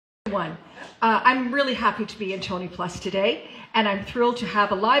everyone. I'm really happy to be in Toni Plus today, and I'm thrilled to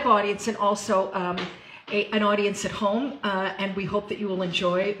have a live audience and also an audience at home, and we hope that you will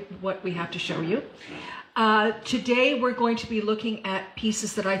enjoy what we have to show you. Today we're going to be looking at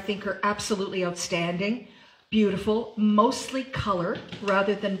pieces that I think are absolutely outstanding, beautiful, mostly color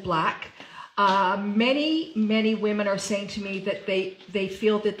rather than black. Many women are saying to me that they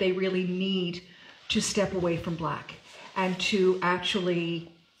feel that they really need to step away from black and to actually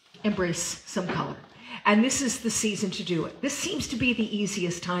embrace some color. And this is the season to do it. This seems to be the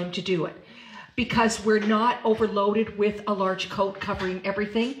easiest time to do it because we're not overloaded with a large coat covering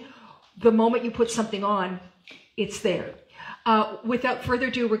everything. The moment you put something on, it's there. Without further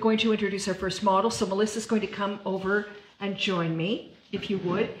ado, we're going to introduce our first model. So Melissa's going to come over and join me, if you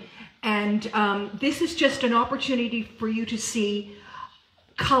would. And this is just an opportunity for you to see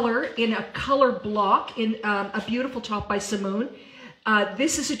color in a color block in a beautiful top by Simoon.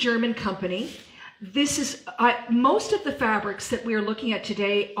 This is a German company. This is most of the fabrics that we are looking at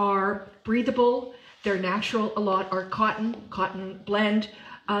today are breathable. They're natural. A lot are cotton blend,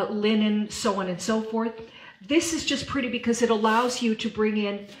 linen, so on and so forth. This is just pretty because it allows you to bring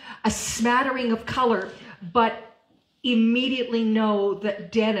in a smattering of color, but immediately know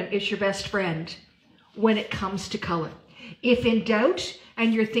that denim is your best friend when it comes to color. If in doubt,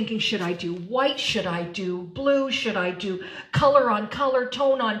 and you're thinking, should I do white? Should I do blue? Should I do color on color,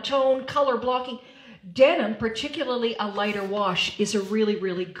 tone on tone, color blocking? Denim, particularly a lighter wash, is a really,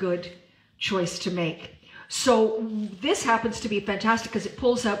 really good choice to make. So this happens to be fantastic because it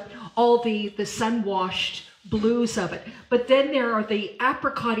pulls up all the sun-washed blues of it. But then there are the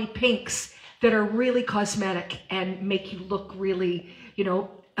apricot-y pinks that are really cosmetic and make you look really, you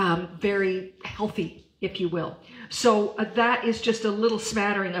know, very healthy, if you will. So that is just a little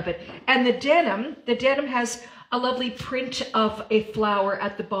smattering of it. And the denim has a lovely print of a flower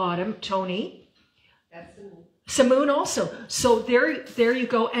at the bottom. Toni? That's Simoon also. So there you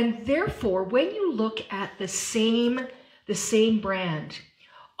go. And therefore, when you look at the same brand,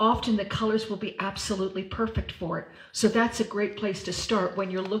 often the colors will be absolutely perfect for it. So that's a great place to start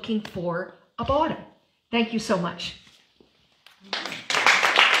when you're looking for a bottom. Thank you so much.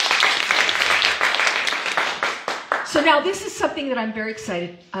 So now this is something that I'm very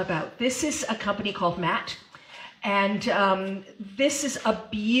excited about. This is a company called Matt, and this is a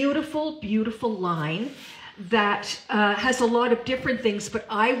beautiful, beautiful line that has a lot of different things, but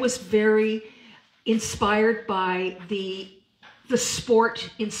I was very inspired by the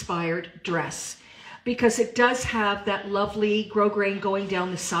sport-inspired dress because it does have that lovely grosgrain going down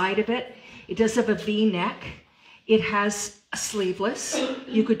the side of it. It does have a V-neck. It has a sleeveless.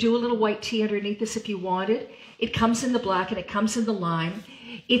 You could do a little white tee underneath this if you wanted. It comes in the black and it comes in the lime.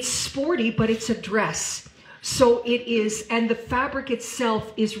 It's sporty, but it's a dress. So it is, and the fabric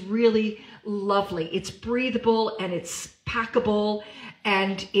itself is really lovely. It's breathable and it's packable,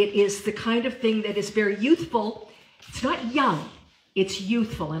 and it is the kind of thing that is very youthful. It's not young, it's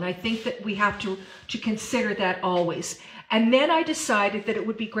youthful, and I think that we have to consider that always. And then I decided that it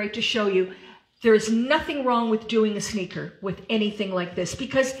would be great to show you there is nothing wrong with doing a sneaker with anything like this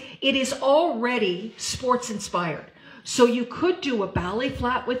because it is already sports inspired. So you could do a ballet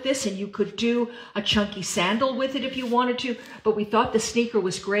flat with this and you could do a chunky sandal with it if you wanted to, but we thought the sneaker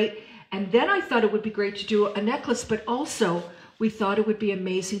was great. And then I thought it would be great to do a necklace, but also we thought it would be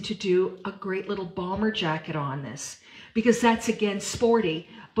amazing to do a great little bomber jacket on this because that's again sporty,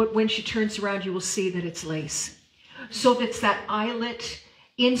 but when she turns around you will see that it's lace. So that's that eyelet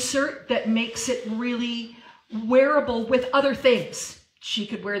insert that makes it really wearable with other things. She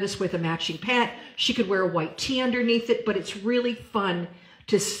could wear this with a matching pant. She could wear a white tee underneath it, but it's really fun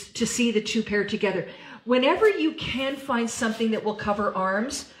to see the two paired together. Whenever you can find something that will cover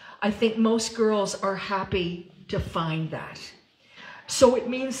arms, I think most girls are happy to find that. So it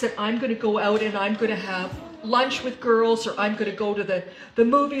means that I'm going to go out and I'm going to have lunch with girls, or I'm going to go to the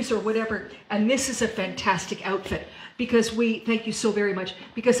movies or whatever, and this is a fantastic outfit. Because thank you so very much,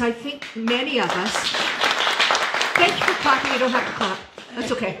 because I think many of us, thank you for clapping, you don't have to clap,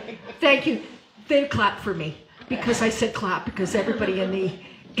 that's okay, thank you, then clap for me, because I said clap, because everybody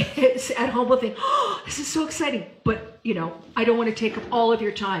at home will think, oh, this is so exciting, but you know, I don't want to take up all of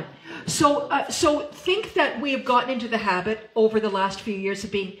your time. So think that we have gotten into the habit over the last few years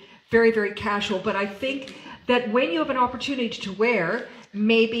of being very, very casual, but I think that when you have an opportunity to wear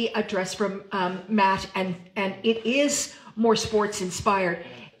maybe a dress from Matt, and it is more sports inspired,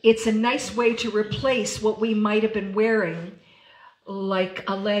 it's a nice way to replace what we might have been wearing, like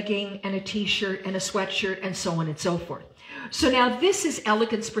a legging and a t-shirt and a sweatshirt and so on and so forth. So now this is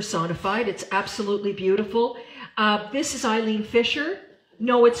elegance personified. It's absolutely beautiful. This is Eileen Fisher.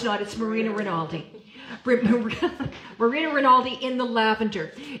 No, it's not. It's Marina Rinaldi. Marina Rinaldi in the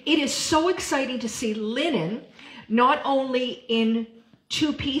lavender. It is so exciting to see linen, not only in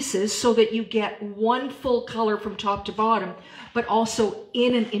 2 pieces so that you get one full color from top to bottom, but also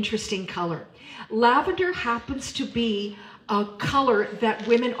in an interesting color. Lavender happens to be a color that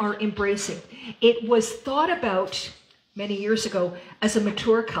women are embracing. It was thought about many years ago as a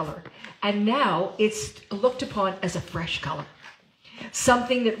mature color, and now it's looked upon as a fresh color.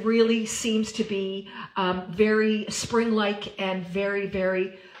 Something that really seems to be very spring-like and very,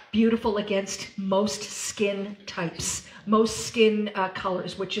 very beautiful against most skin types, most skin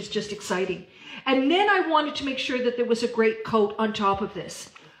colors, which is just exciting. And then I wanted to make sure that there was a great coat on top of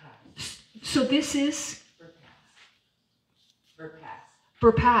this. So this is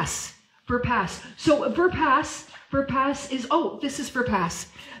Verpass. So Verpass is, oh, this is Verpass.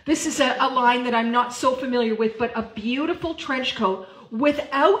 This is a line that I'm not so familiar with, but a beautiful trench coat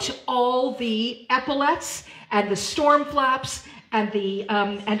without all the epaulets and the storm flaps and the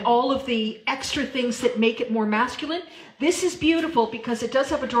and all of the extra things that make it more masculine. This is beautiful because it does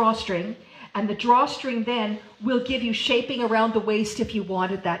have a drawstring, and the drawstring then will give you shaping around the waist if you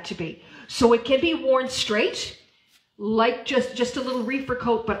wanted that to be. So it can be worn straight, like just a little reefer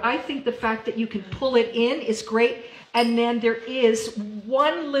coat, but I think the fact that you can pull it in is great. And then there is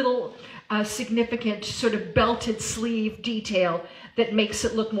one little significant sort of belted sleeve detail that makes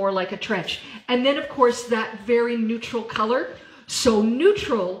it look more like a trench. And then, of course, that very neutral color. So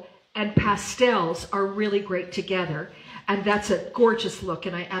neutral and pastels are really great together. And that's a gorgeous look,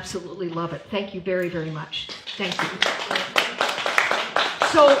 and I absolutely love it. Thank you very, very much. Thank you.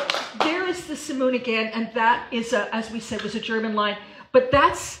 So there is the Simoon again, and that is, as we said, was a German line. But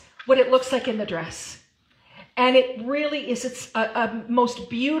that's what it looks like in the dress. And it really is, it's a most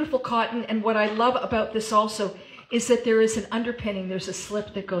beautiful cotton. And what I love about this also is that there is an underpinning. There's a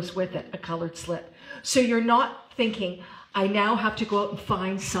slip that goes with it, a colored slip. So you're not thinking, I now have to go out and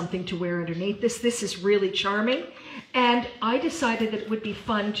find something to wear underneath this. This is really charming. And I decided that it would be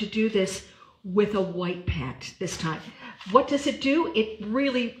fun to do this with a white pant this time. What does it do? It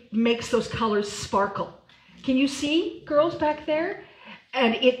really makes those colors sparkle. Can you see, girls, back there?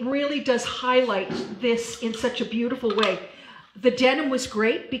 And it really does highlight this in such a beautiful way. The denim was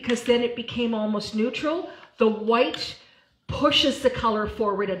great because then it became almost neutral. The white pushes the color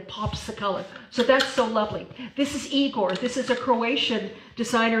forward and pops the color. So that's so lovely. This is Igor. This is a Croatian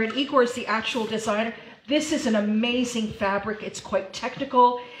designer, and Igor is the actual designer. This is an amazing fabric. It's quite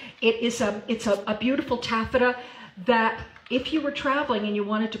technical. It's a beautiful taffeta that if you were traveling and you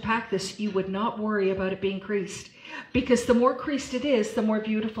wanted to pack this, you would not worry about it being creased. Because the more creased it is, the more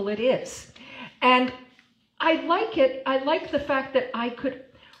beautiful it is. And I like it. I like the fact that I could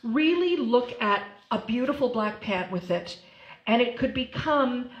really look at a beautiful black pant with it, and it could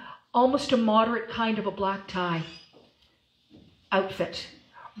become almost a moderate kind of a black tie outfit.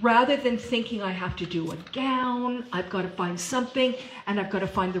 Rather than thinking I have to do a gown, I've got to find something, and I've got to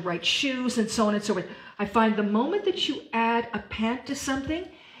find the right shoes, and so on and so forth. I find the moment that you add a pant to something,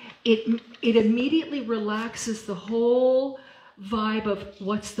 it immediately relaxes the whole vibe of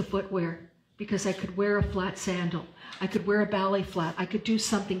what's the footwear. Because I could wear a flat sandal, I could wear a ballet flat, I could do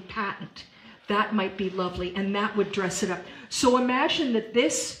something patent. That might be lovely, and that would dress it up. So imagine that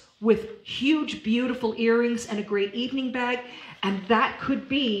this with huge, beautiful earrings and a great evening bag, and that could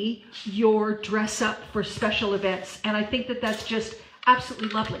be your dress up for special events. And I think that that's just absolutely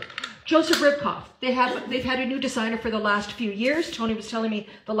lovely. Joseph Ribkoff, they've had a new designer for the last few years. Toni was telling me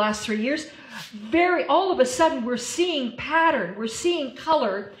the last 3 years. All of a sudden, we're seeing pattern, we're seeing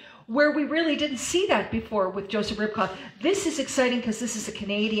color, where we really didn't see that before with Joseph Ribkoff. This is exciting because this is a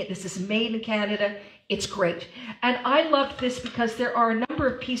Canadian, this is made in Canada. It's great. And I loved this because there are a number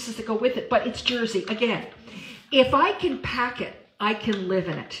of pieces that go with it, but it's jersey. Again, if I can pack it, I can live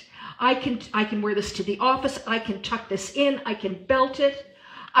in it. I can wear this to the office, I can tuck this in, I can belt it,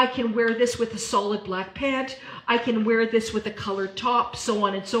 I can wear this with a solid black pant, I can wear this with a colored top, so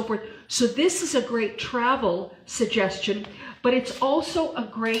on and so forth. So this is a great travel suggestion. But it's also a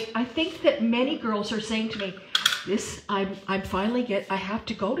great, I think that many girls are saying to me, I'm finally I have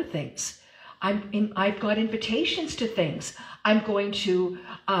to go to things. I've got invitations to things. I'm going to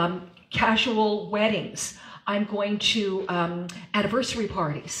casual weddings. I'm going to anniversary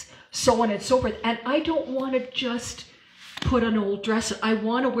parties, so on and so forth. And I don't want to just put an old dress. I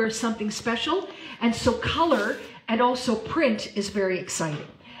want to wear something special. And so color and also print is very exciting.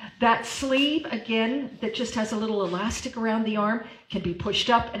 That sleeve, again, that just has a little elastic around the arm, can be pushed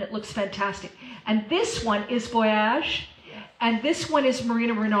up, and it looks fantastic. And this one is Voyage, and this one is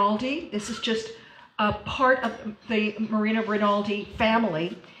Marina Rinaldi. This is just part of the Marina Rinaldi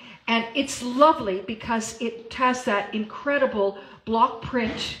family. And it's lovely because it has that incredible block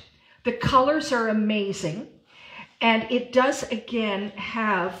print. The colors are amazing. And it does, again,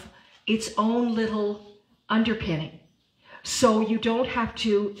 have its own little underpinning. So you don't have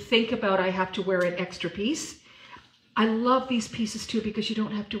to think about, I have to wear an extra piece. I love these pieces too because you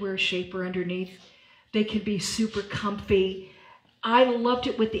don't have to wear a shaper underneath. They can be super comfy. I loved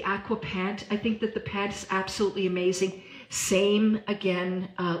it with the aqua pant. I think that the pant is absolutely amazing. Same, again,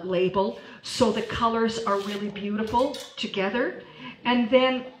 label. So the colors are really beautiful together. And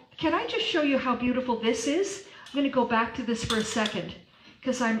then, can I just show you how beautiful this is? I'm going to go back to this for a second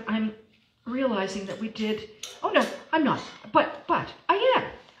because I'm realizing that we did, oh no, I'm not, but I am.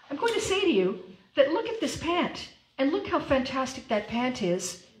 I'm going to say to you that look at this pant and look how fantastic that pant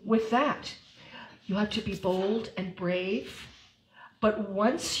is with that. You have to be bold and brave, but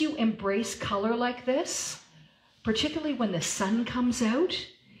once you embrace color like this, particularly when the sun comes out,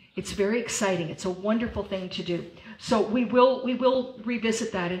 it's very exciting. It's a wonderful thing to do. So we will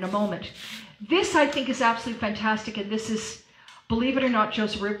revisit that in a moment. This I think is absolutely fantastic, and this is, believe it or not,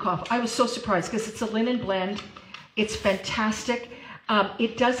 Joseph Ribkoff. I was so surprised because it's a linen blend. It's fantastic.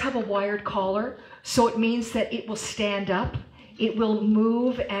 It does have a wired collar, so it means that it will stand up. It will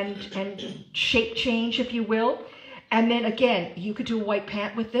move and shape change, if you will. And then again, you could do a white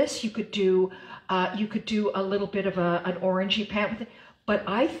pant with this. You could do a little bit of an orangey pant with it. But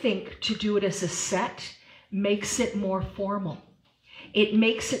I think to do it as a set makes it more formal. It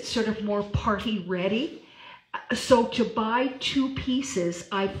makes it sort of more party ready. So to buy two pieces,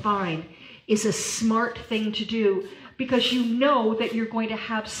 I find, is a smart thing to do because you know that you're going to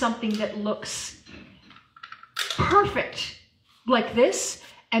have something that looks perfect like this.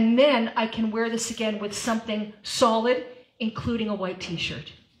 And then I can wear this again with something solid, including a white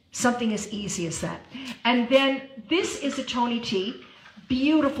t-shirt. Something as easy as that. And then this is a Toni tee,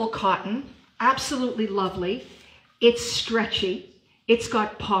 beautiful cotton, absolutely lovely. It's stretchy. It's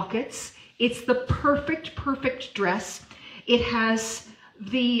got pockets. It's the perfect dress. It has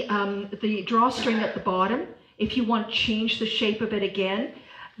the drawstring at the bottom if you want to change the shape of it again.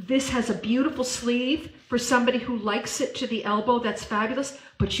 This has a beautiful sleeve for somebody who likes it to the elbow. That's fabulous.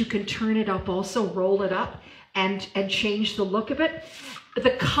 But you can turn it up also, roll it up, and change the look of it.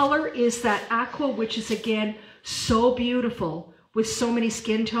 The color is that aqua, which is, again, so beautiful with so many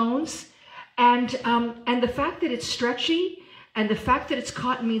skin tones. And the fact that it's stretchy and the fact that it's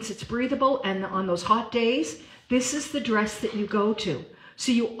cotton means it's breathable. And on those hot days, this is the dress that you go to.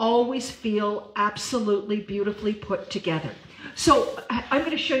 So you always feel absolutely beautifully put together. So I'm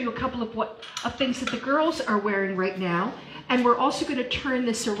going to show you a couple of things that the girls are wearing right now. And we're also going to turn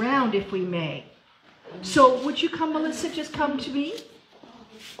this around if we may. So would you come, Melissa, just come to me?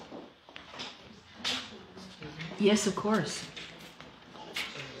 Yes, of course.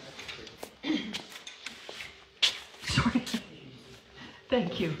 Sorry.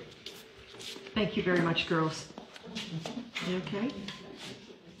 Thank you. Thank you very much, girls. You okay?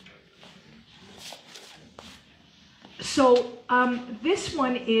 So this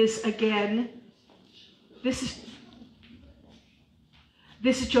one is, again, this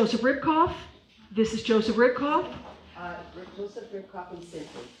is Joseph Ribkoff. This is Joseph Ribkoff. Joseph Ribkoff and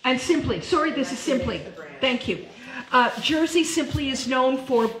Simply. And Simply. Sorry, this is Simply. Thank you. Jersey Simply is known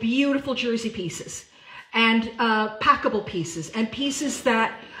for beautiful jersey pieces and packable pieces and pieces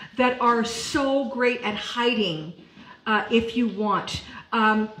that are so great at hiding if you want.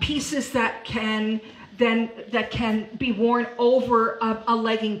 Pieces that can be worn over a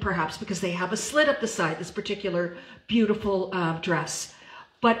legging perhaps because they have a slit up the side, this particular beautiful dress.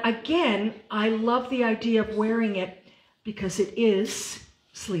 But again, I love the idea of wearing it because it is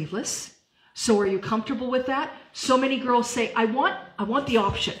sleeveless. So are you comfortable with that? So many girls say, I want the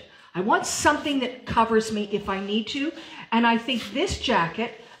option. I want something that covers me if I need to. And I think this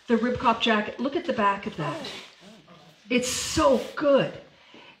jacket, the Ribkoff jacket, look at the back of that. It's so good.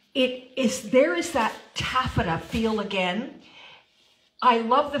 There is that taffeta feel again. I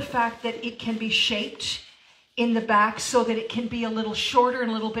love the fact that it can be shaped in the back so that it can be a little shorter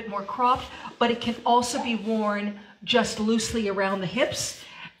and a little bit more cropped, but it can also be worn just loosely around the hips.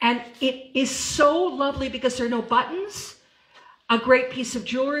 And it is so lovely because there are no buttons. A great piece of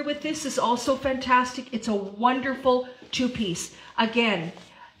jewelry with this is also fantastic. It's a wonderful two-piece. Again,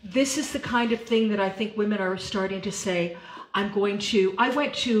 this is the kind of thing that I think women are starting to say, I went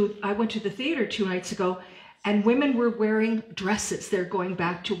to the theater 2 nights ago, and women were wearing dresses. They're going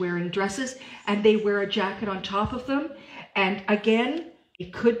back to wearing dresses, and they wear a jacket on top of them. And again,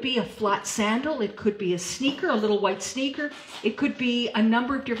 It could be a flat sandal. It could be a sneaker, a little white sneaker. It could be a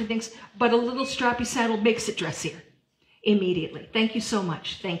number of different things, but a little strappy sandal makes it dressier immediately. Thank you so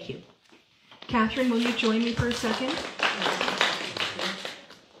much. Thank you. Catherine, will you join me for a second?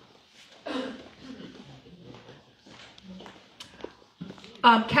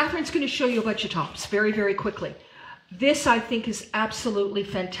 Catherine's going to show you a bunch of tops very, very quickly. This, I think, is absolutely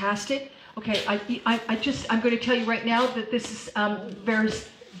fantastic. Okay, I'm going to tell you right now that this is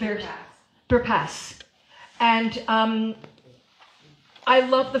Verpass. And I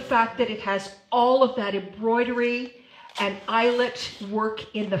love the fact that it has all of that embroidery and eyelet work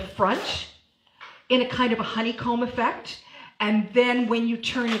in the front in a kind of a honeycomb effect. And then when you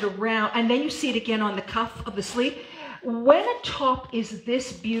turn it around, and then you see it again on the cuff of the sleeve. When a top is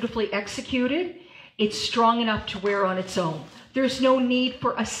this beautifully executed, it's strong enough to wear on its own. There's no need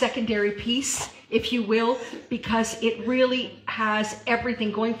for a secondary piece, if you will, because it really has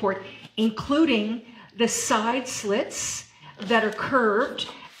everything going for it, including the side slits that are curved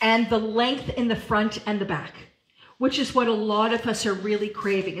and the length in the front and the back, which is what a lot of us are really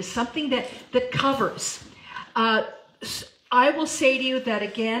craving, is something that covers. I will say to you that,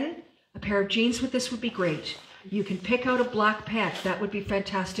 again, a pair of jeans with this would be great. You can pick out a black pant. That would be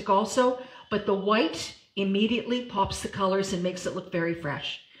fantastic also. But the white immediately pops the colors and makes it look very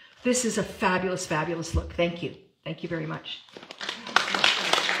fresh. This is a fabulous, fabulous look. Thank you. Thank you very much.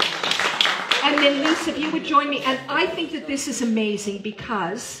 And then, Lisa, if you would join me. And I think that this is amazing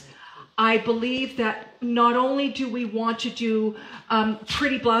because I believe that not only do we want to do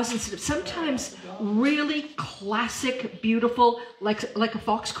pretty blouses, sometimes really classic, beautiful, like a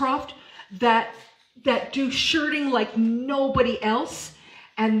Foxcroft, that do shirting like nobody else.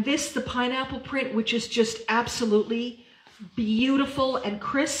 And this, the pineapple print, which is just absolutely beautiful and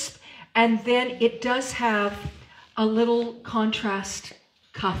crisp. And then it does have a little contrast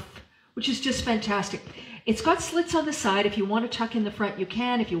cuff, which is just fantastic. It's got slits on the side. If you want to tuck in the front, you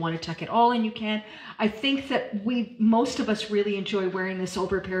can. If you want to tuck it all in, you can. I think that most of us really enjoy wearing this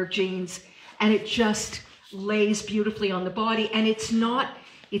over a pair of jeans, and it just lays beautifully on the body. And it's not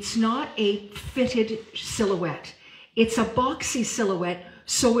a fitted silhouette. It's a boxy silhouette,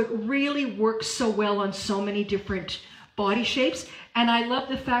 so it really works so well on so many different body shapes. And I love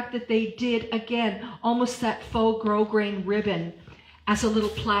the fact that they did, again, almost that faux grosgrain ribbon as a little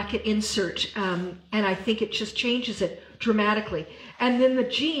placket insert. And I think it just changes it dramatically. And then the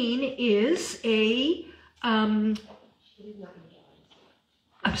jean is a, I'm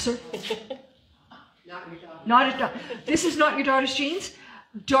sorry? This is not your daughter's jeans.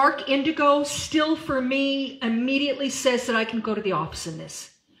 Dark indigo still for me immediately says that I can go to the office in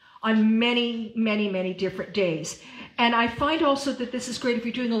this on many, many, many different days. And I find also that this is great if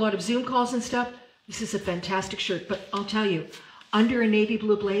you're doing a lot of Zoom calls and stuff. This is a fantastic shirt, but I'll tell you, under a navy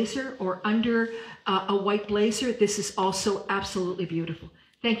blue blazer or under a white blazer, this is also absolutely beautiful.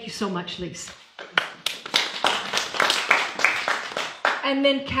 Thank you so much, Lise. And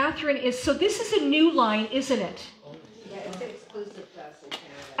then Catherine so this is a new line, isn't it? Yeah, it's an exclusive to us in Canada.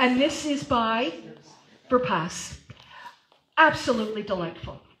 And this is by Verpass. Absolutely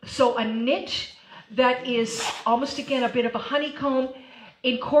delightful. So a knit that is almost, again, a bit of a honeycomb,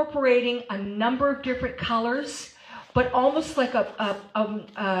 incorporating a number of different colors, but almost like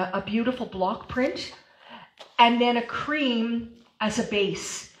a beautiful block print, and then a cream as a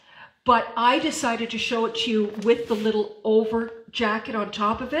base. But I decided to show it to you with the little over jacket on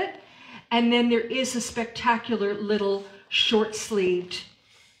top of it, and then there is a spectacular little short-sleeved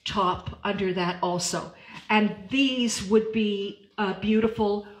top under that also. And these would be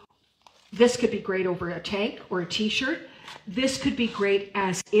beautiful. This could be great over a tank or a t-shirt. This could be great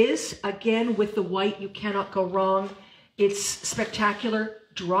as is. Again, with the white, you cannot go wrong. It's spectacular.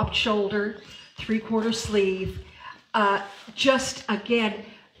 Dropped shoulder, 3/4 sleeve. Just, again,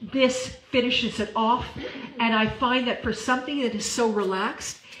 this finishes it off. And I find that for something that is so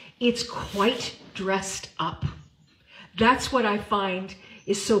relaxed, it's quite dressed up. That's what I find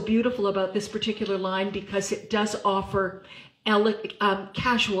is so beautiful about this particular line, because it does offer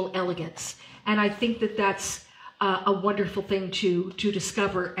casual elegance. And I think that that's a wonderful thing to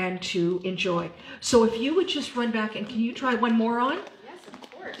discover and to enjoy. So if you would just run back, and can you try one more on? Yes,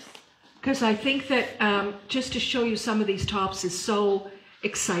 of course. Because I think that just to show you some of these tops is so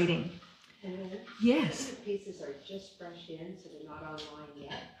exciting. Yes. The pieces are just fresh in, so they're not online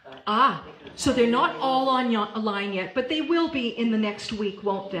yet. So they're not all online yet, but they will be in the next week,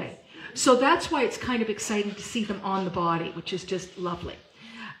 won't they? So that's why it's kind of exciting to see them on the body, which is just lovely.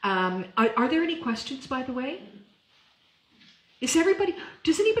 Are there any questions, by the way? Does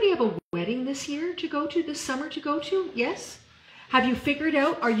anybody have a wedding this year to go to, this summer to go to? Yes? Have you figured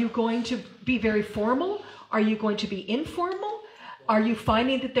out, are you going to be very formal? Are you going to be informal? Are you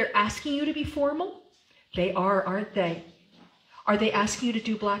finding that they're asking you to be formal? They are, aren't they? Are they asking you to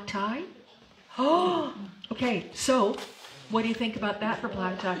do black tie? Oh, okay. So what do you think about that for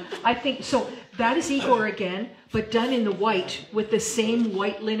black tie? I think, so that is Igor again, but done in the white with the same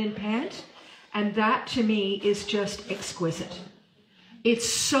white linen pant. And that to me is just exquisite. It's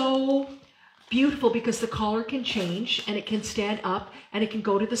so beautiful because the collar can change and it can stand up and it can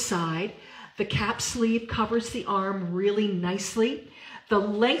go to the side. The cap sleeve covers the arm really nicely. The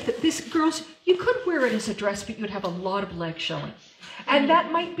length, this, girls, you could wear it as a dress, but you'd have a lot of leg showing. And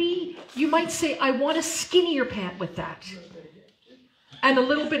that might be, you might say, I want a skinnier pant with that. And a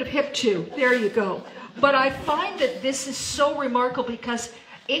little bit of hip too. There you go. But I find that this is so remarkable because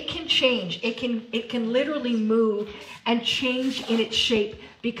it can change. It can literally move and change in its shape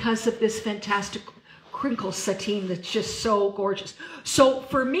because of this fantastic crinkle sateen that's just so gorgeous. So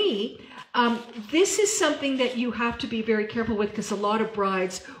for me, this is something that you have to be very careful with because a lot of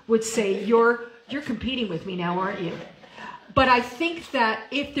brides would say, you're competing with me now, aren't you? But I think that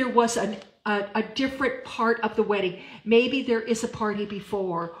if there was a different part of the wedding, maybe there is a party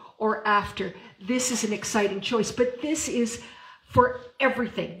before or after, this is an exciting choice. But this is for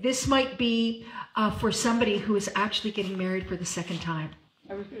everything. This might be for somebody who is actually getting married for the second time.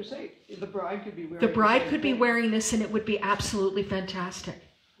 I was going to say, the bride could be wearing The bride could be wearing this and it would be absolutely fantastic.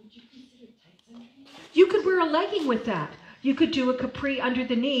 Would you consider tights underneath? You could wear a legging with that. You could do a capri under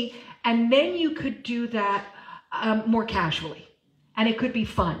the knee, and then you could do that more casually. And it could be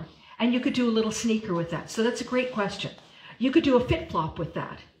fun. And you could do a little sneaker with that. So that's a great question. You could do a fit-flop with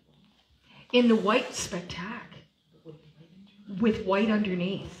that. In the white spectac. With white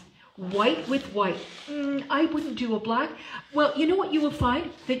underneath. White with white. I wouldn't do a black. Well, you know what you will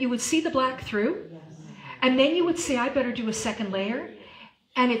find? That you would see the black through. And then you would say, I better do a second layer.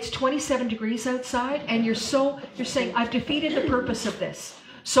 And it's 27 degrees outside. And you're saying, I've defeated the purpose of this.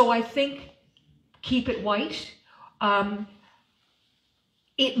 So I think keep it white.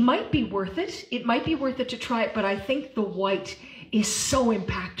 It might be worth it. It might be worth it to try it. But I think the white is so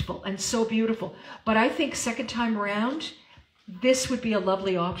impactful and so beautiful. But I think second time around, this would be a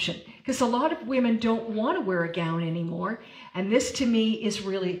lovely option because a lot of women don't want to wear a gown anymore. And this to me is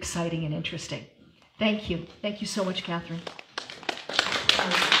really exciting and interesting. Thank you. Thank you so much, Catherine.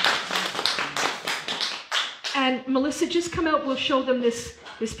 And Melissa, just come out. We'll show them this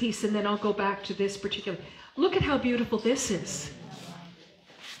piece and then I'll go back to this particular. Look at how beautiful this is.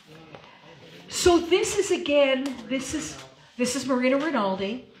 So this is, again, this is Marina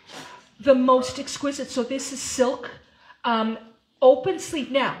Rinaldi, the most exquisite. So this is silk. Open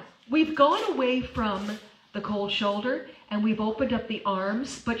sleeve. Now, we've gone away from the cold shoulder and we've opened up the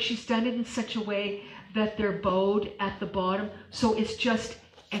arms, but she's done it in such a way that they're bowed at the bottom. So it's just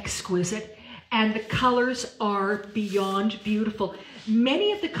exquisite. And the colors are beyond beautiful.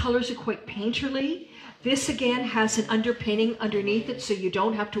 Many of the colors are quite painterly. This again has an underpinning underneath it, so you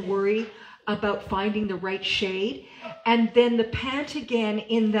don't have to worry about finding the right shade. And then the pant again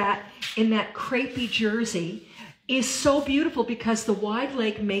in that crepey jersey is so beautiful because the wide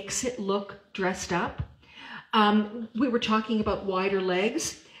leg makes it look dressed up. We were talking about wider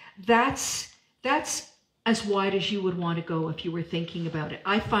legs. That's as wide as you would want to go if you were thinking about it.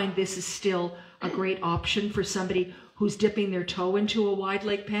 I find this is still a great option for somebody who's dipping their toe into a wide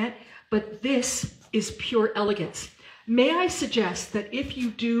leg pant, but this is pure elegance. May I suggest that if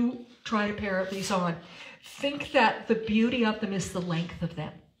you do try a pair of these on, think that the beauty of them is the length of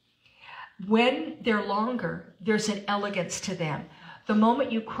them. When they're longer, there's an elegance to them. The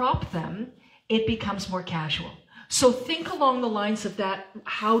moment you crop them, it becomes more casual. So think along the lines of that,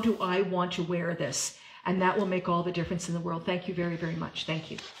 how do I want to wear this? And that will make all the difference in the world. Thank you very, very much. Thank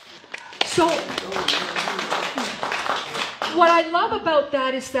you. So what I love about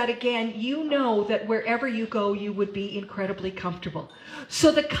that is that, again, you know that wherever you go, you would be incredibly comfortable.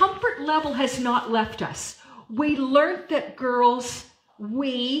 So the comfort level has not left us. We learned that girls,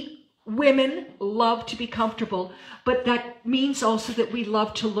 women love to be comfortable, but that means also that we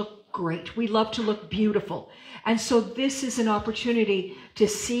love to look great. We love to look beautiful. And so this is an opportunity to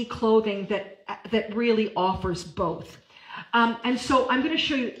see clothing that really offers both. And so I'm going to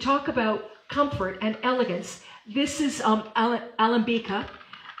show you, talk about comfort and elegance. This is Alembica,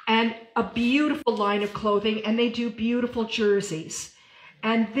 and a beautiful line of clothing, and they do beautiful jerseys.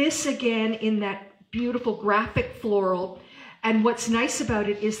 And this again in that beautiful graphic floral. And what's nice about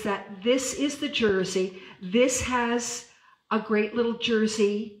it is that this is the jersey. This has a great little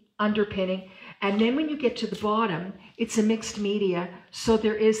jersey underpinning. And then when you get to the bottom, it's a mixed media. So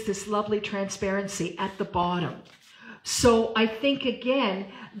there is this lovely transparency at the bottom. So I think, again,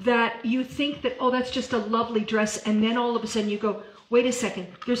 that you think that, oh, that's just a lovely dress, and then all of a sudden you go, wait a second,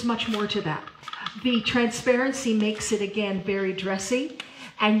 there's much more to that. The transparency makes it, again, very dressy,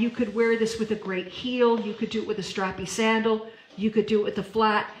 and you could wear this with a great heel, you could do it with a strappy sandal, you could do it with a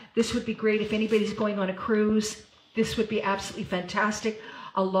flat. This would be great if anybody's going on a cruise. This would be absolutely fantastic.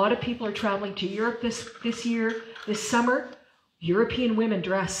 A lot of people are traveling to Europe this year, this summer. European women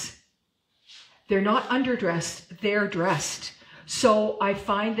dress. They're not underdressed, they're dressed. So I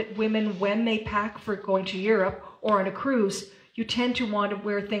find that women, when they pack for going to Europe or on a cruise, you tend to want to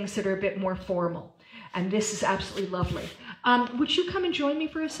wear things that are a bit more formal. And this is absolutely lovely. Would you come and join me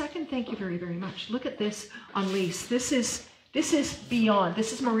for a second? Thank you very, very much. Look at this on Lise. This is beyond.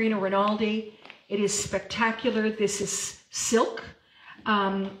 This is Marino Rinaldi. It is spectacular. This is silk.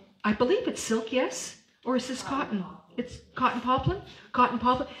 I believe it's silk, yes? Or is this cotton? It's cotton poplin? Cotton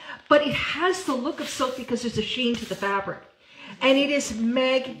poplin. But it has the look of silk because there's a sheen to the fabric. And it is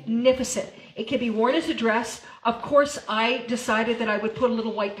magnificent. It can be worn as a dress. Of course, I decided that I would put a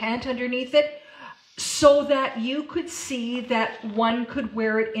little white pant underneath it so that you could see that one could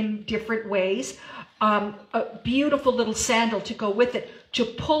wear it in different ways. A beautiful little sandal to go with it to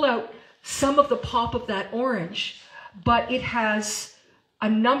pull out some of the pop of that orange. But it has a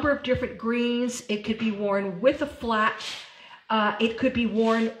number of different greens. It could be worn with a flat. It could be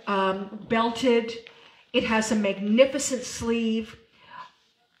worn belted. It has a magnificent sleeve,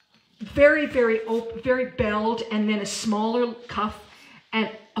 very, very open, very belled, and then a smaller cuff, and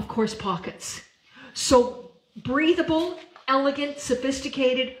of course pockets. So breathable, elegant,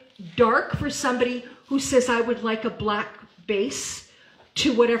 sophisticated, dark for somebody who says, I would like a black base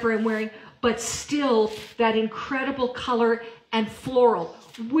to whatever I'm wearing, but still that incredible color and floral,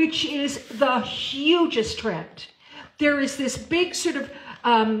 which is the hugest trend. There is this big sort of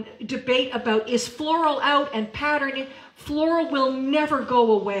debate about, is floral out and patterning? Floral will never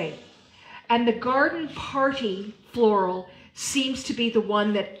go away. And the garden party floral seems to be the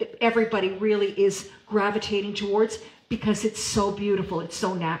one that everybody really is gravitating towards because it's so beautiful, it's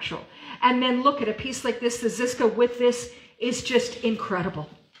so natural. And then look at a piece like this, the Ziska with this is just incredible.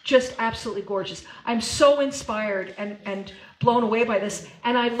 Just absolutely gorgeous. I'm so inspired and blown away by this.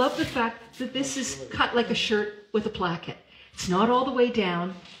 And I love the fact that this is cut like a shirt with a placket. It's not all the way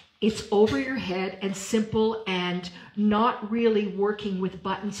down. It's over your head and simple and not really working with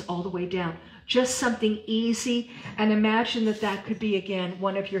buttons all the way down. Just something easy. And imagine that that could be, again,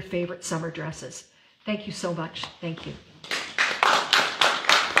 one of your favorite summer dresses. Thank you so much. Thank you.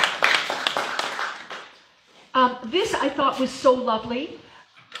 This I thought was so lovely.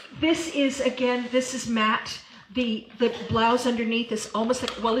 This is, again, this is matte. The blouse underneath is almost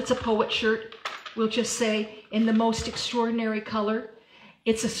like, well, it's a poet shirt, we'll just say, in the most extraordinary color.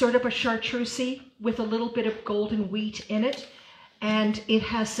 It's a sort of a chartreuse with a little bit of golden wheat in it. And it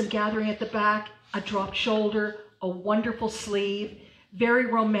has some gathering at the back, a dropped shoulder, a wonderful sleeve, very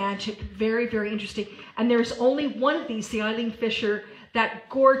romantic, very, very interesting. And there's only one of these, the Eileen Fisher, that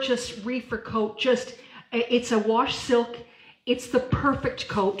gorgeous reefer coat, just, it's a wash silk. It's the perfect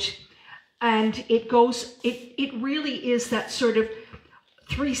coat, and it goes, it really is that sort of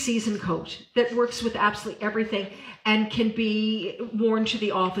 3-season coat that works with absolutely everything and can be worn to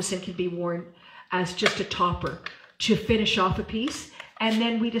the office and can be worn as just a topper to finish off a piece. And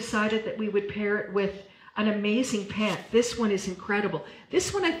then we decided that we would pair it with an amazing pant. This one is incredible.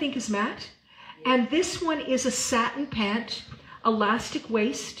 This one I think is matte, and this one is a satin pant, elastic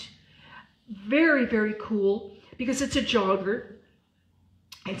waist, very, very cool. Because it's a jogger,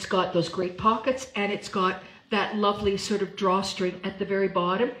 it's got those great pockets, and it's got that lovely sort of drawstring at the very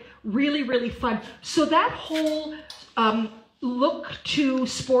bottom. Really, really fun. So that whole look to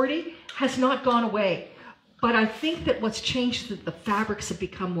sporty has not gone away. But I think that what's changed is that the fabrics have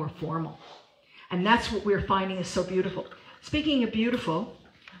become more formal. And that's what we're finding is so beautiful. Speaking of beautiful,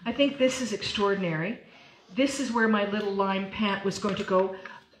 I think this is extraordinary. This is where my little lime pant was going to go.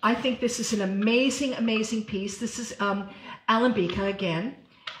 I think this is an amazing, amazing piece. This is Alambika again.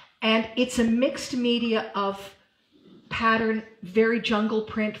 And it's a mixed media of pattern, very jungle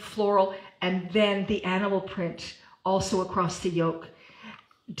print, floral, and then the animal print also across the yoke.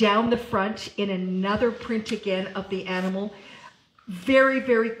 Down the front in another print again of the animal. Very,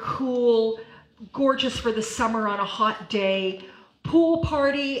 very cool, gorgeous for the summer on a hot day. Pool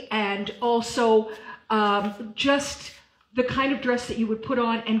party, and also just the kind of dress that you would put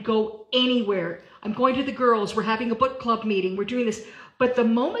on and go anywhere. I'm going to the girls, we're having a book club meeting, we're doing this. But the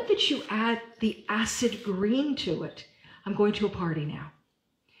moment that you add the acid green to it, I'm going to a party now.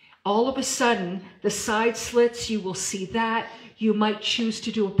 All of a sudden, the side slits, you will see that. You might choose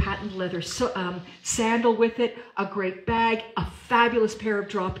to do a patent leather sandal with it, a great bag, a fabulous pair of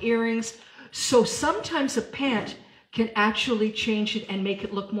drop earrings. So sometimes a pant can actually change it and make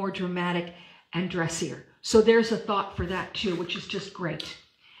it look more dramatic and dressier. So there's a thought for that too, which is just great.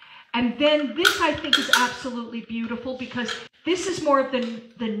 And then this I think is absolutely beautiful because this is more of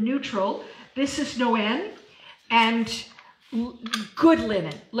the neutral. This is Noen and good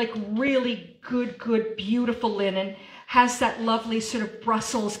linen, like really good, beautiful linen. Has that lovely sort of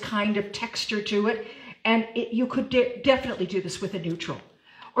Brussels kind of texture to it. And you could definitely do this with a neutral.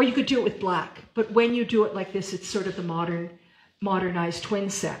 Or you could do it with black. But when you do it like this, it's sort of the modernized twin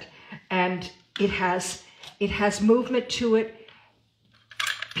set. And it has movement to it.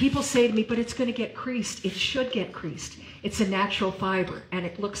 People say to me, but it's going to get creased. It should get creased. It's a natural fiber, and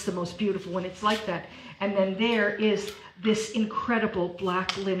it looks the most beautiful when it's like that. And then there is this incredible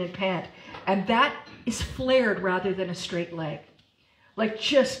black linen pant. And that is flared rather than a straight leg. Like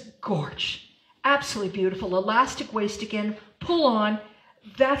just gorge. Absolutely beautiful. Elastic waist again, pull on.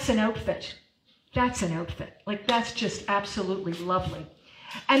 That's an outfit. That's an outfit. Like that's just absolutely lovely.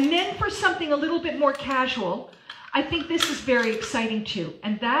 And then for something a little bit more casual, I think this is very exciting too.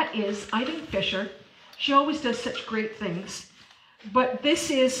 And that is Eileen Fisher. She always does such great things. But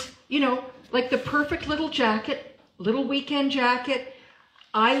this is, you know, like the perfect little jacket, little weekend jacket.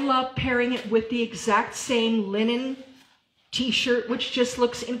 I love pairing it with the exact same linen t-shirt, which just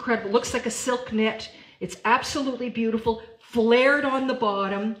looks incredible. Looks like a silk knit. It's absolutely beautiful. Flared on the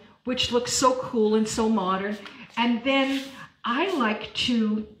bottom, which looks so cool and so modern. And then I like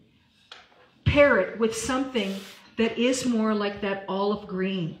to pair it with something that is more like that olive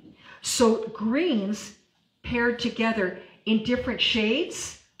green. So greens paired together in different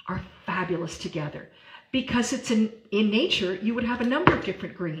shades are fabulous together. Because it's in nature, you would have a number of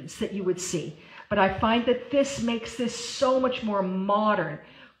different greens that you would see. But I find that this makes this so much more modern,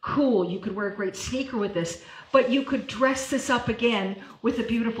 cool. You could wear a great sneaker with this, but you could dress this up again with a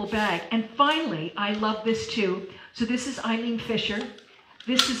beautiful bag. And finally, I love this too. So this is Eileen Fisher.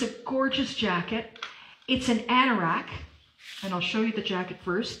 This is a gorgeous jacket. It's an anorak, and I'll show you the jacket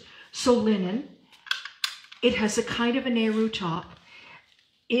first. So linen. It has a kind of a Nehru top.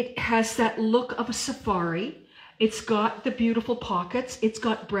 It has that look of a safari. It's got the beautiful pockets. It's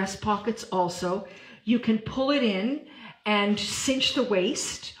got breast pockets also. You can pull it in and cinch the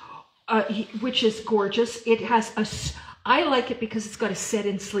waist, which is gorgeous. It has I like it because it's got a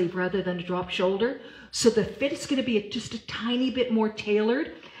set-in sleeve rather than a drop shoulder. So the fit is going to be just a tiny bit more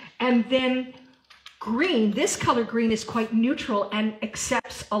tailored. And then green, this color green is quite neutral and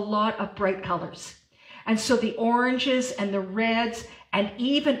accepts a lot of bright colors. And so the oranges and the reds and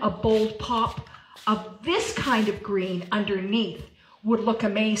even a bold pop of this kind of green underneath would look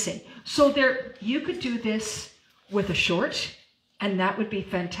amazing. So there, you could do this with a short, and that would be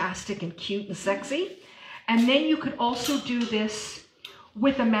fantastic and cute and sexy. And then you could also do this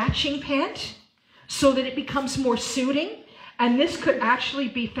with a matching pant so that it becomes more suiting. And this could actually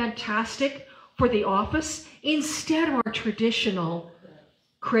be fantastic for the office instead of our traditional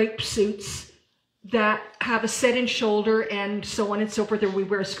crepe suits that have a set-in shoulder and so on and so forth, or we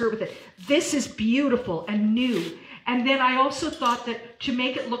wear a skirt with it. This is beautiful and new. And then I also thought that to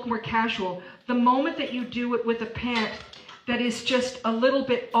make it look more casual, the moment that you do it with a pant that is just a little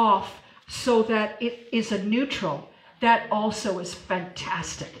bit off so that it is a neutral, that also is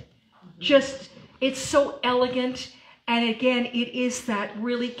fantastic. Just, it's so elegant. And again, it is that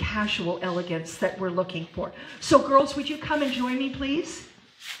really casual elegance that we're looking for. So girls, would you come and join me, please?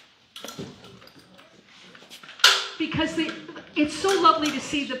 Because it's so lovely to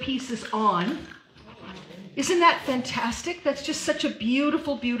see the pieces on. Isn't that fantastic? That's just such a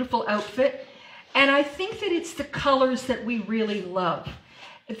beautiful, beautiful outfit. And I think that it's the colors that we really love.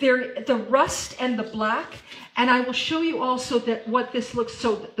 They're the rust and the black. And I will show you also that what this looks,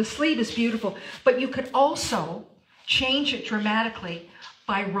 so the sleeve is beautiful, but you could also change it dramatically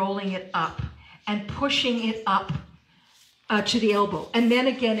by rolling it up and pushing it up to the elbow. And then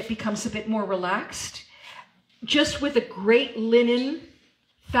again, it becomes a bit more relaxed. Just with a great linen,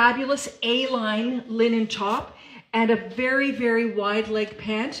 fabulous A-line linen top and a very, very wide leg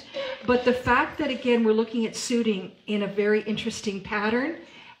pant. But the fact that, again, we're looking at suiting in a very interesting pattern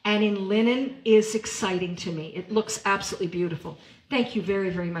and in linen is exciting to me. It looks absolutely beautiful. Thank you very,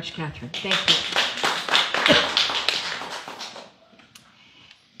 very much, Catherine. Thank you.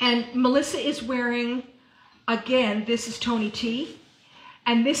 And Melissa is wearing, again, this is Toni T,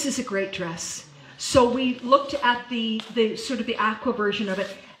 and this is a great dress. So we looked at the sort of the aqua version of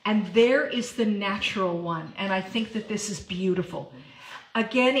it, and there is the natural one. And I think that this is beautiful.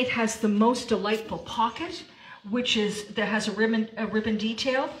 Again, it has the most delightful pocket, that has a ribbon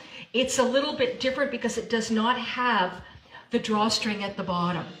detail. It's a little bit different because it does not have the drawstring at the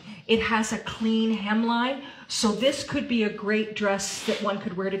bottom. It has a clean hemline, so this could be a great dress that one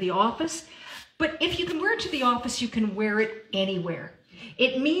could wear to the office. But if you can wear it to the office, you can wear it anywhere.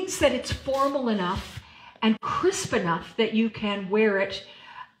 It means that it's formal enough and crisp enough that you can wear it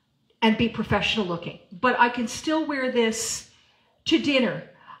and be professional looking. But I can still wear this to dinner.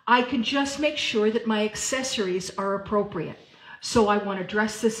 I can just make sure that my accessories are appropriate. So I want to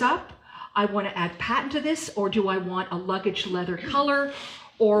dress this up. I want to add pattern to this, or do I want a luggage leather color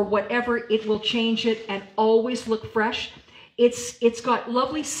or whatever? It will change it and always look fresh. It's got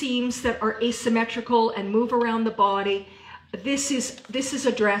lovely seams that are asymmetrical and move around the body. This is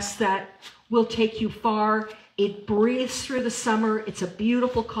a dress that will take you far. It breathes through the summer. It's a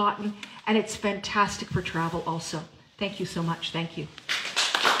beautiful cotton, and it's fantastic for travel also. Thank you so much. Thank you.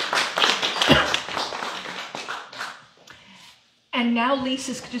 And now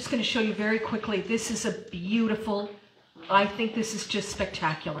Lisa's just going to show you very quickly. This is a beautiful, I think this is just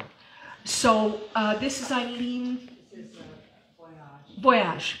spectacular. So this is Eileen. This is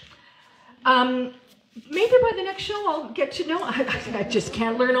Voyage. Maybe by the next show I'll get to know. I just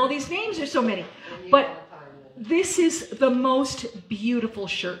can't learn all these names. There's so many. But this is the most beautiful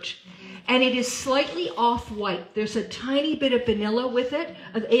shirt. And it is slightly off-white. There's a tiny bit of vanilla with it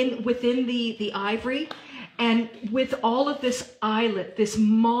within the ivory. And with all of this eyelet, this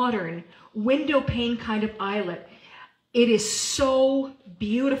modern window pane kind of eyelet, it is so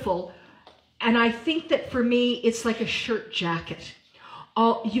beautiful. And I think that for me, it's like a shirt jacket.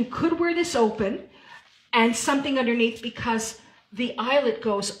 You could wear this open and something underneath, because the eyelet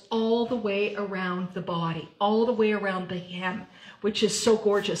goes all the way around the body, all the way around the hem, which is so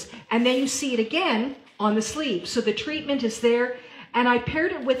gorgeous. And then you see it again on the sleeve. So the treatment is there. And I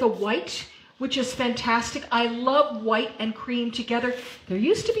paired it with a white, which is fantastic. I love white and cream together. There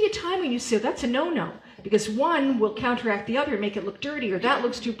used to be a time when you said that's a no-no, because one will counteract the other and make it look dirty, or that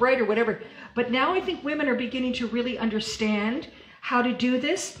looks too bright, or whatever. But now I think women are beginning to really understand how to do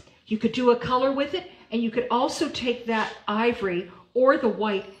this. You could do a color with it, and you could also take that ivory or the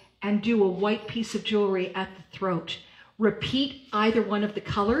white and do a white piece of jewelry at the throat. Repeat either one of the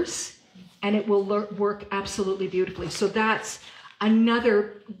colors, and it will work absolutely beautifully. So that's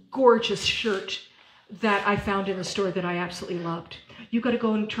another gorgeous shirt that I found in the store that I absolutely loved. You got to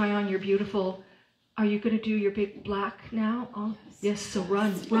go and try on your beautiful. Are you going to do your big black now? Oh, yes, so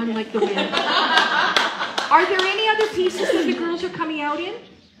run like the wind. Are there any other pieces that the girls are coming out in?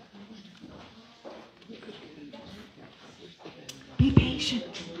 Be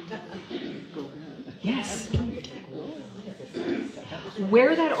patient. Yes.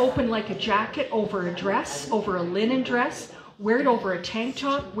 Wear that open like a jacket over a dress, over a linen dress. Wear it over a tank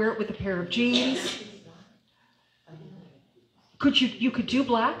top. Wear it with a pair of jeans. You could do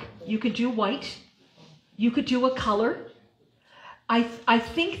black. You could do white. You could do a color. I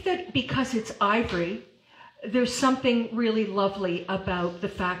think that because it's ivory, there's something really lovely about the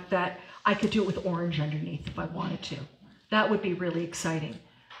fact that I could do it with orange underneath if I wanted to. That would be really exciting.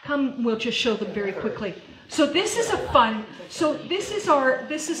 Come, we'll just show them very quickly. So this is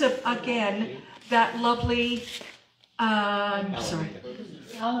again, that lovely, I'm sorry.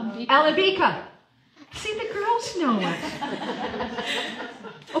 Alambika. See, the girls know it.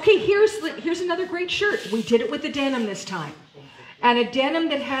 Okay, here's another great shirt. We did it with the denim this time. And a denim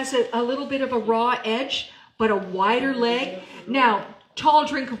that has a little bit of a raw edge, but a wider leg. Now, tall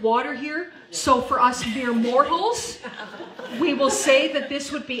drink of water here. So for us mere mortals, we will say that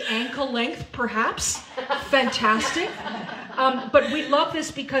this would be ankle length, perhaps. Fantastic. But we love this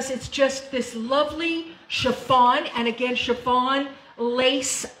because it's just this lovely chiffon. And again, chiffon,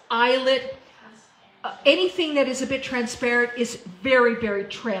 lace, eyelet, anything that is a bit transparent is very, very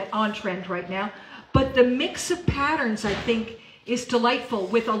on trend right now. But the mix of patterns, I think, is delightful,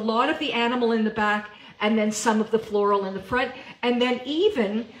 with a lot of the animal in the back and then some of the floral in the front. And then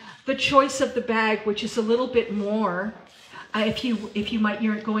even the choice of the bag, which is a little bit more,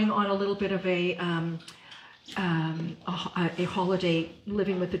 you're going on a little bit of a holiday,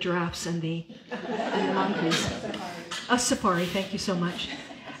 living with the giraffes and the monkeys. A safari, thank you so much.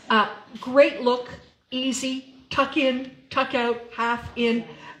 Great look, easy, tuck in, tuck out, half in,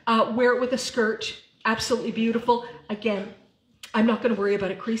 wear it with a skirt, absolutely beautiful. Again, I'm not going to worry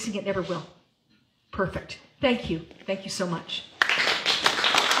about it creasing, it never will. Perfect. Thank you so much.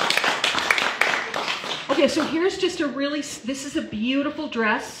 Okay, so here's just this is a beautiful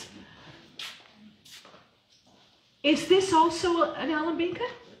dress. Is this also an Alambika?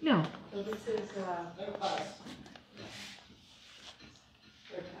 No. So this is Verpass.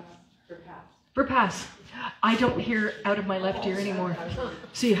 Verpass. I don't hear out of my left ear anymore.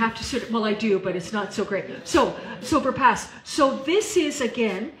 So you have to sort of, well, I do, but it's not so great. So Verpass. So this is,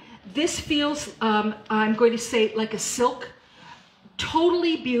 again, this feels, I'm going to say, like a silk.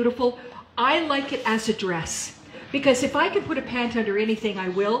 Totally beautiful. I like it as a dress. Because if I could put a pant under anything, I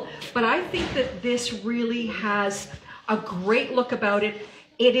will. But I think that this really has a great look about it.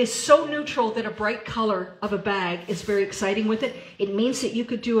 It is so neutral that a bright color of a bag is very exciting with it. It means that you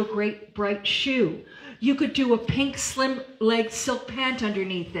could do a great bright shoe. You could do a pink slim leg silk pant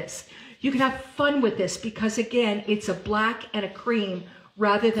underneath this. You can have fun with this because, again, it's a black and a cream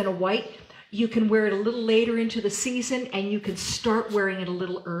rather than a white. You can wear it a little later into the season, and you can start wearing it a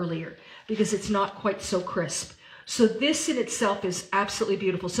little earlier because it's not quite so crisp. So this in itself is absolutely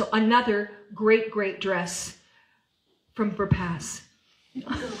beautiful. So another great, great dress from Verpass.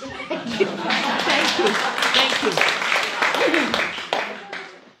 Thank you. Thank you. Thank you.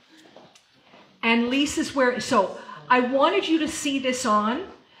 And Lisa's wearing, so I wanted you to see this on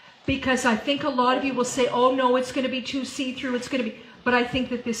because I think a lot of you will say, oh no, it's going to be too see-through, it's going to be, but I think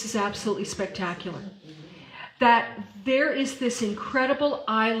that this is absolutely spectacular. That there is this incredible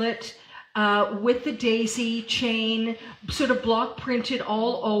eyelet with the daisy chain, sort of block printed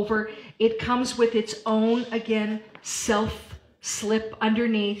all over. It comes with its own, again, self-slip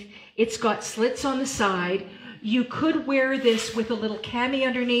underneath. It's got slits on the side. You could wear this with a little cami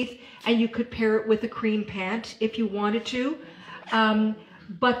underneath, and you could pair it with a cream pant if you wanted to.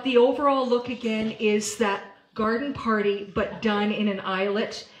 But the overall look, again, is that garden party, but done in an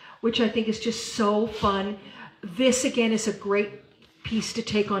eyelet, which I think is just so fun. This, again, is a great piece to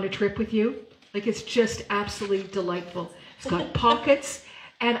take on a trip with you. Like, it's just absolutely delightful. It's got pockets,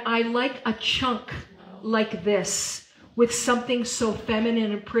 and I like a chunk like this with something so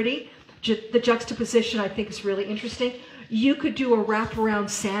feminine and pretty. The juxtaposition, I think, is really interesting. You could do a wraparound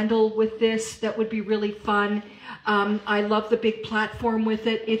sandal with this. That would be really fun. I love the big platform with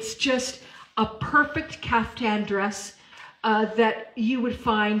it. It's just a perfect caftan dress that you would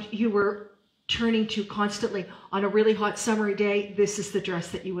find you were turning to constantly on a really hot summery day. This is the dress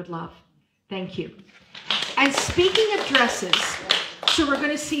that you would love. Thank you. And speaking of dresses, so we're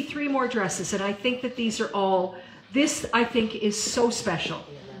going to see 3 more dresses, and I think that these are all, this I think is so special.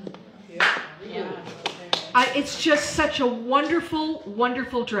 It's just such a wonderful,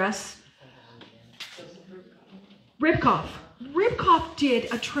 wonderful dress. Ribkoff. Ribkoff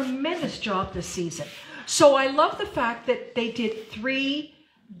did a tremendous job this season. So I love the fact that they did 3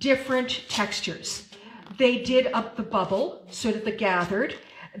 different textures. They did up the bubble, sort of the gathered.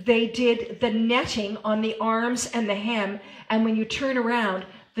 They did the netting on the arms and the hem, and when you turn around,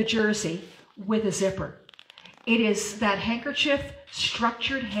 the jersey with a zipper. It is that handkerchief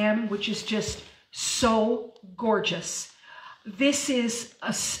structured hem, which is just so gorgeous. This is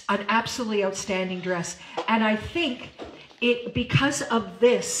an absolutely outstanding dress, and I think because of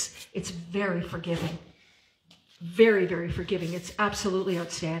this, it's very forgiving. Very, very forgiving. It's absolutely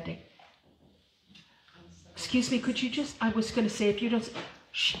outstanding. Excuse me, could you just, I was going to say, if you don't,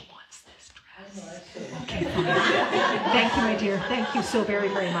 she wants this dress. Okay, fine. Thank you, my dear. Thank you so very,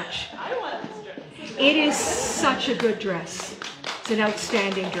 very much. I want this dress. It is such a good dress. It's an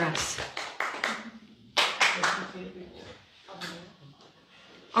outstanding dress.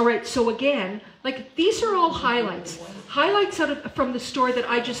 All right, so again, like these are all highlights. Highlights from the store that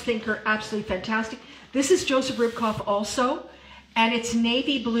I just think are absolutely fantastic. This is Joseph Ribkoff also, and it's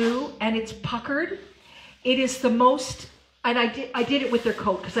navy blue, and it's puckered. It is the most, and I did it with their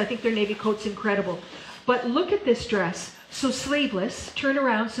coat, because I think their navy coat's incredible. But look at this dress. So sleeveless, turn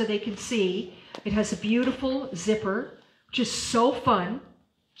around so they can see. It has a beautiful zipper, which is so fun,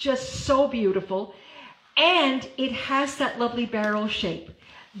 just so beautiful. And it has that lovely barrel shape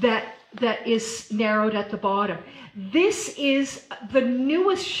that is narrowed at the bottom. This is the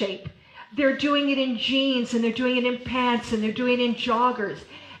newest shape. They're doing it in jeans, and they're doing it in pants, and they're doing it in joggers.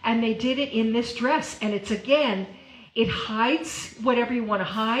 And they did it in this dress. And it's, again, it hides whatever you want to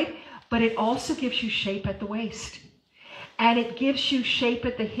hide, but it also gives you shape at the waist. And it gives you shape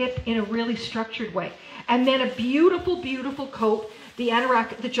at the hip in a really structured way. And then a beautiful, beautiful coat, the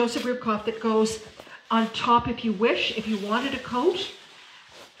anorak, the Joseph Ribkoff that goes on top if you wish, if you wanted a coat.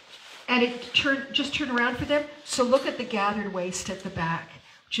 And it just turn around for them. So look at the gathered waist at the back,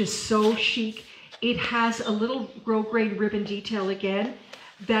 which is so chic. It has a little grosgrain ribbon detail again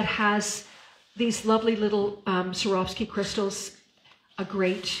that has these lovely little Swarovski crystals, a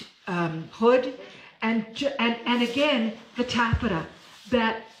great hood, and again, the taffeta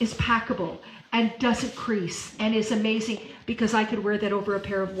that is packable and doesn't crease and is amazing because I could wear that over a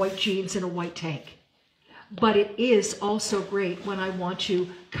pair of white jeans and a white tank. But it is also great when I want to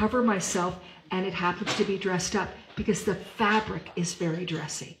cover myself and it happens to be dressed up because the fabric is very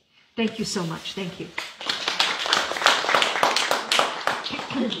dressy. Thank you so much. Thank you.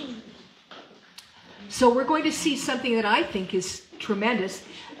 So we're going to see something that I think is tremendous.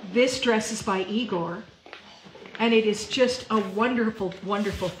 This dress is by Igor, and it is just a wonderful,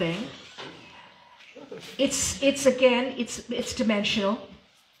 wonderful thing. It's dimensional.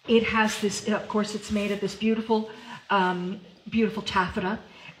 It has this, of course, it's made of this beautiful, beautiful taffeta.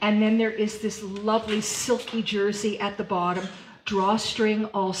 And then there is this lovely silky jersey at the bottom, drawstring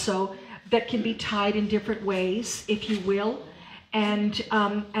also, that can be tied in different ways, if you will. And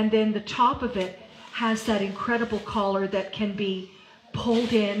then the top of it has that incredible collar that can be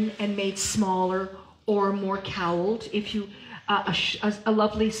pulled in and made smaller or more cowled, if you, a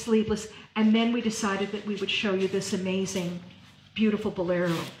lovely sleeveless. And then we decided that we would show you this amazing, beautiful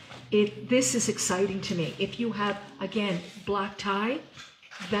bolero. This is exciting to me. If you have, again, black tie,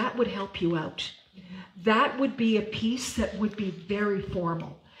 that would help you out. That would be a piece that would be very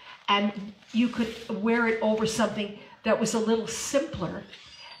formal. And you could wear it over something that was a little simpler,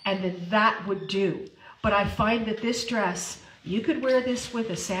 and then that would do. But I find that this dress, you could wear this with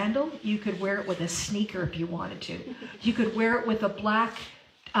a sandal. You could wear it with a sneaker if you wanted to. You could wear it with a black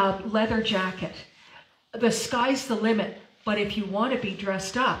leather jacket. The sky's the limit, but if you want to be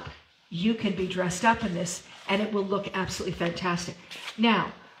dressed up, you can be dressed up in this, and it will look absolutely fantastic.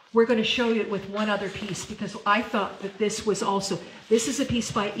 Now, we're going to show you it with one other piece, because I thought that this was also, this is a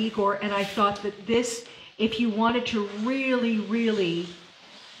piece by Igor, and I thought that this, if you wanted to really, really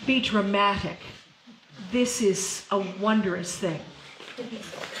be dramatic, this is a wondrous thing.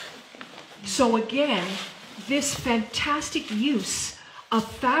 So again, this fantastic use of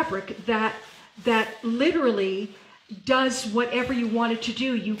fabric that literally does whatever you want it to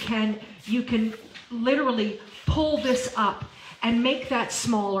do. You can literally pull this up and make that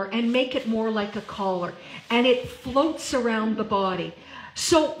smaller and make it more like a collar, and it floats around the body.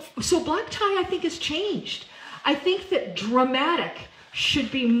 So black tie, I think, has changed. I think that dramatic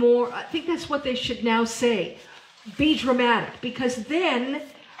should be more, I think that's what they should now say. Be dramatic, because then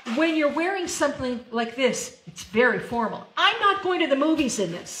when you're wearing something like this, it's very formal. I'm not going to the movies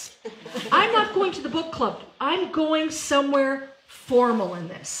in this. I'm not going to the book club. I'm going somewhere formal in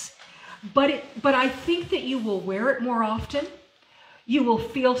this. But I think that you will wear it more often. You will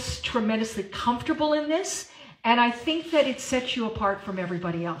feel tremendously comfortable in this. And I think that it sets you apart from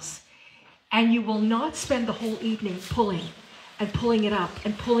everybody else. And you will not spend the whole evening pulling and pulling it up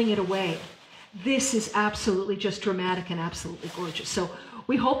and pulling it away. This is absolutely just dramatic and absolutely gorgeous. So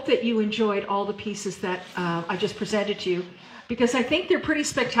we hope that you enjoyed all the pieces that I just presented to you, because I think they're pretty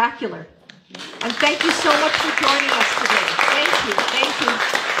spectacular. And thank you so much for joining us today. Thank you. Thank you.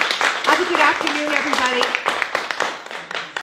 Have a good afternoon, everybody.